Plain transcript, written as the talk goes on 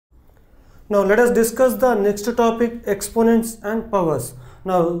Now let us discuss the next topic, exponents and powers.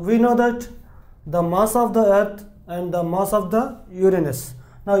 Now we know that the mass of the earth and the mass of the Uranus.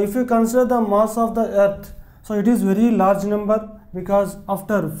 Now if you consider the mass of the earth, so it is very large number, because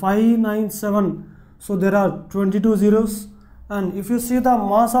after 597, so there are 22 zeros. And if you see the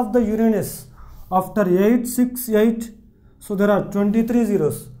mass of the Uranus, after 868, so there are 23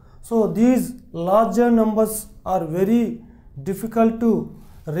 zeros. So these larger numbers are very difficult to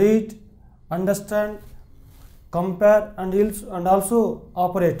read, understand, compare and also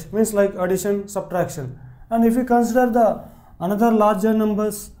operate, means like addition, subtraction. And if you consider the another larger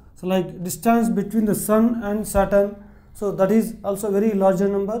numbers, so like distance between the Sun and Saturn, so that is also very larger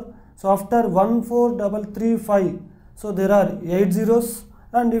number. So after 14335, so there are 8 zeros.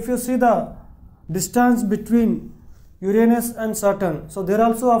 And if you see the distance between Uranus and Saturn, so there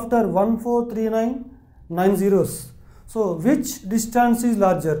also after 1439, 9 zeros. So which distance is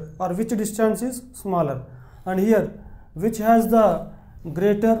larger or which distance is smaller? And here which has the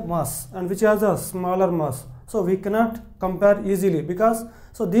greater mass and which has a smaller mass? So we cannot compare easily, because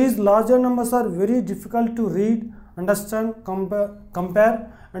so these larger numbers are very difficult to read, understand,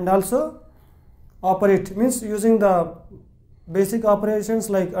 compare and also operate, means using the basic operations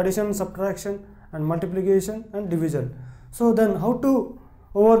like addition, subtraction and multiplication and division. So then how to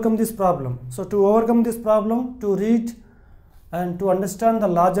overcome this problem? So to overcome this problem, to read and to understand the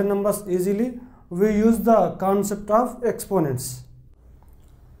larger numbers easily, we use the concept of exponents.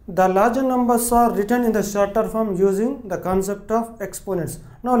 The larger numbers are written in the shorter form using the concept of exponents.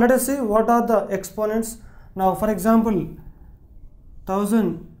 Now let us see what are the exponents. Now for example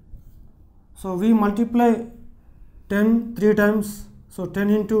 1000, so we multiply 10 3 times, so 10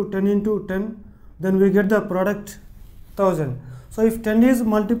 into 10 into 10, then we get the product 1000. So if 10 is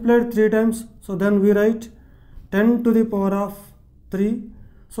multiplied 3 times, so then we write 10 to the power of 3.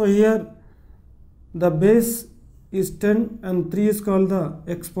 So here the base is 10 and 3 is called the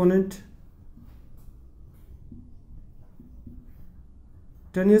exponent.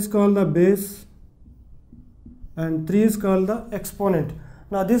 10 is called the base and 3 is called the exponent.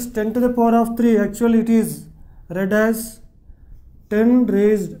 Now this 10 to the power of 3, actually it is read as 10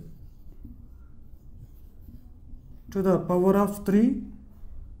 raised to the power of 3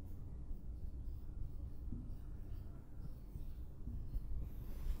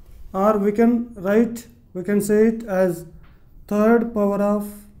 or we can say it as third power of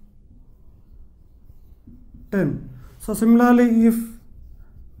 10. So similarly, if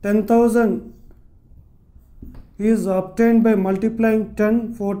 10,000 is obtained by multiplying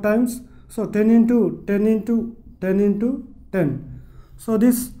 10 4 times, so 10 into 10 into 10 into 10. So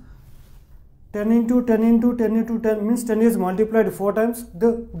this 10 into 10 into 10 into 10 means 10 is multiplied 4 times.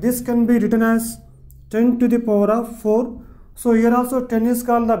 This can be written as 10 to the power of 4. So here also 10 is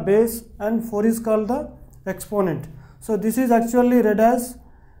called the base and 4 is called the exponent. So this is actually read as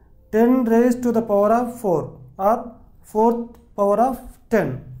 10 raised to the power of 4 or 4th power of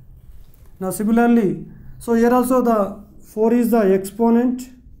 10. Now similarly, so here also the 4 is the exponent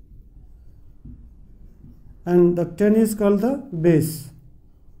and the 10 is called the base.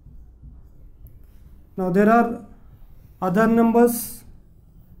 Now there are other numbers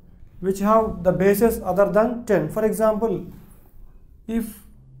which have the bases other than 10. For example, if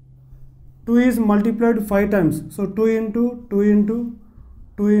 2 is multiplied 5 times, so 2 into 2 into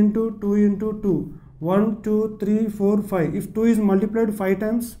 2 into 2 into 2, 1 2 3 4 5. If 2 is multiplied 5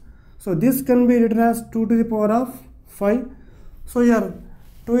 times, so this can be written as 2 to the power of 5. So here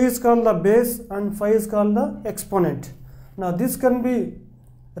 2 is called the base and 5 is called the exponent. Now this can be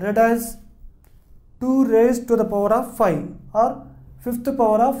read as 2 raised to the power of 5 or 5th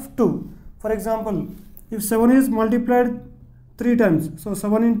power of 2. For example, if 7 is multiplied 3 times, so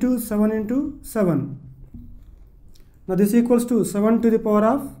 7 into 7 into 7. Now this equals to 7 to the power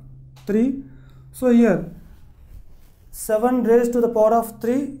of 3. So here 7 raised to the power of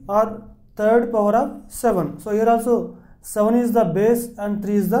 3 or third power of 7. So here also 7 is the base and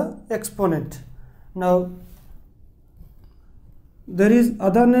 3 is the exponent. Now there is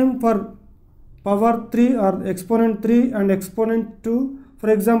other name for power 3 or exponent 3 and exponent 2.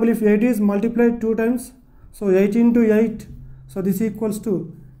 For example, if 8 is multiplied 2 times, so 8 into 8, so this equals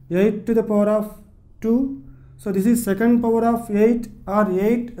to 8 to the power of 2. So this is second power of 8 or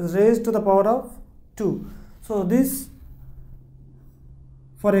 8 raised to the power of 2. So this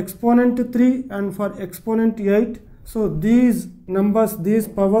for exponent 3 and for exponent 8, so these numbers, these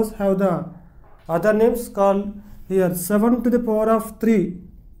powers have the other names called here 7 to the power of 3.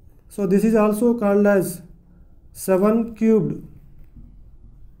 So this is also called as 7 cubed,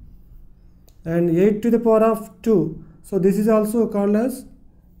 and 8 to the power of 2. So this is also called as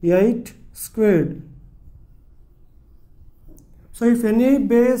 8 squared. So if any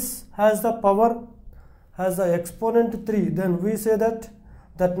base has the power, has the exponent 3, then we say that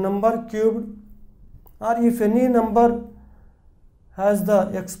that number cubed, or if any number has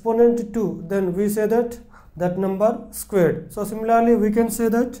the exponent 2, then we say that that number squared. So similarly we can say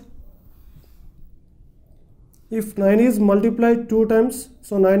that if 9 is multiplied 2 times,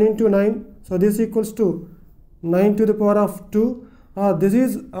 so 9 into 9, so this equals to 9 to the power of 2, or this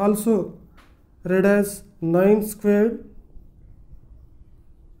is also read as 9 squared.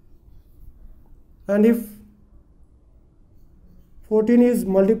 And if 14 is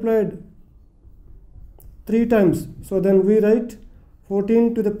multiplied 3 times, so then we write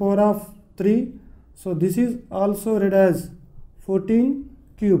 14 to the power of 3, so this is also read as 14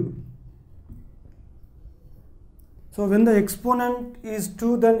 cubed. So when the exponent is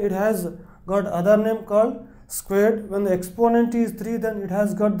 2, then it has got other name called squared. When the exponent is 3, then it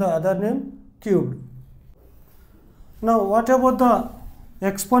has got the other name cubed. Now what about the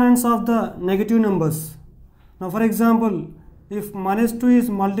exponents of the negative numbers? Now for example, if minus 2 is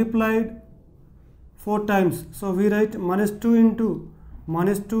multiplied 4 times, so we write minus 2 into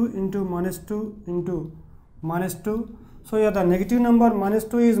minus 2 into minus 2 into minus 2. So here the negative number minus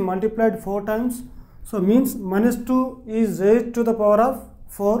 2 is multiplied 4 times, so means minus 2 is raised to the power of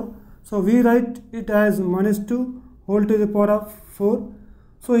 4. So we write it as minus 2 whole to the power of 4.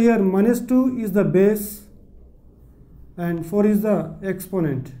 So here minus 2 is the base and 4 is the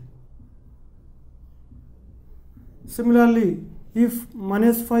exponent. Similarly, if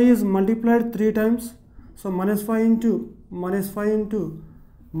minus 5 is multiplied 3 times, so minus 5 into minus 5 into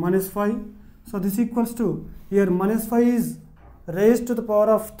minus 5, so this equals to, here minus 5 is raised to the power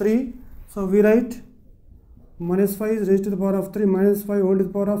of 3, so we write minus 5 is raised to the power of 3, minus 5 whole to the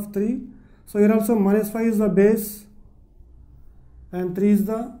power of 3. So here also minus 5 is the base and 3 is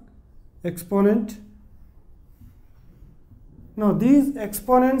the exponent. Now these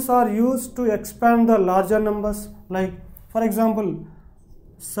exponents are used to expand the larger numbers, like for example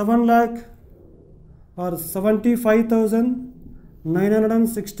 7 lakh or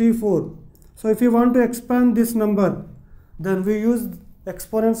 75,964. So if you want to expand this number, then we use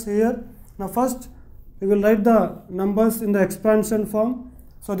exponents here. Now first we will write the numbers in the expansion form.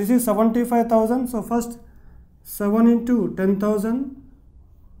 So this is 75,000. So first 7 into 10,000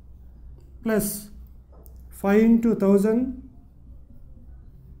 plus 5 into 1000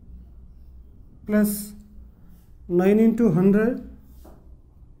 plus 9 into 100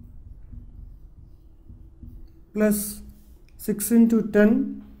 plus 6 into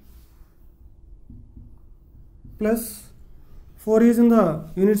 10 plus 4 is in the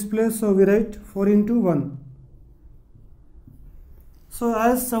units place, so we write 4 into 1. So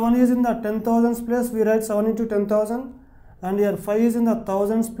as 7 is in the 10,000s place, we write 7 into 10,000, and here 5 is in the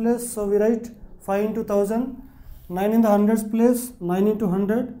thousands place, so we write 5 into 1000. 9 in the hundreds place, 9 into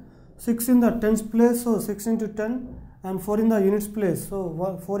 100. 6 in the tens place, so 6 into 10, and 4 in the units place,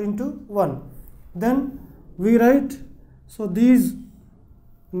 so 4 into 1. Then we write so these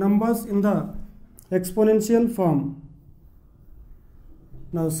numbers in the exponential form.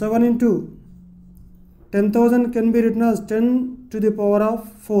 Now 7 into 10,000 can be written as 10 to the power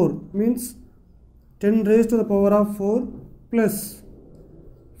of 4, means 10 raised to the power of 4, plus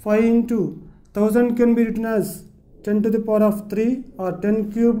 5 into 1000 can be written as 10 to the power of 3 or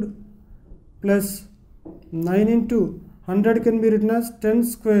 10 cubed, plus 9 into 100 can be written as 10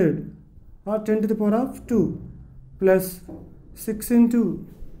 squared or 10 to the power of 2, plus 6 into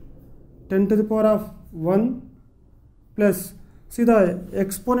 10 to the power of 1, plus, see the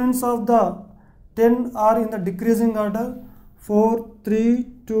exponents of the 10 are in the decreasing order, 4, 3,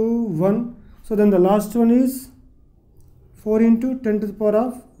 2, 1. So then the last one is 4 into 10 to the power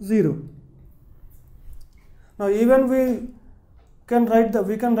of 0. Now even we can write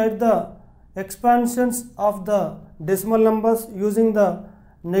the expansions of the decimal numbers using the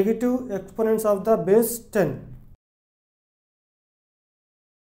negative exponents of the base 10.